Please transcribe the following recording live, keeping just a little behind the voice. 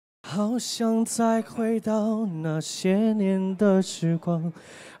好想再回到那些年的时光，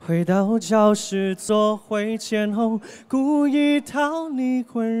回到教室坐会前后，故意讨你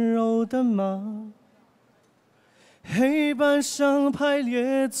温柔的骂。黑板上排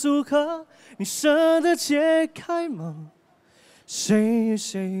列组合，你舍得解开吗？谁与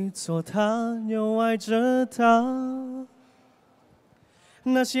谁做他，又爱着他。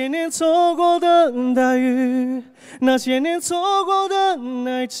 那些年错过的大雨，那些年错过的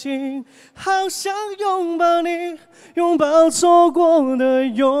爱情，好想拥抱你，拥抱错过的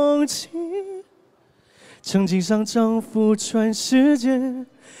勇气。曾经想征服全世界，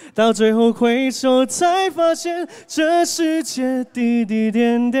到最后回首才发现，这世界滴滴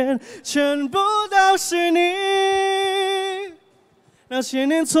点点，全部都是你。那些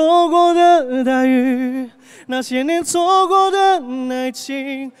年错过的大雨。 那些年错过的爱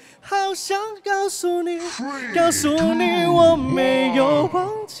情，好想告诉你，我没有忘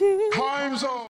记。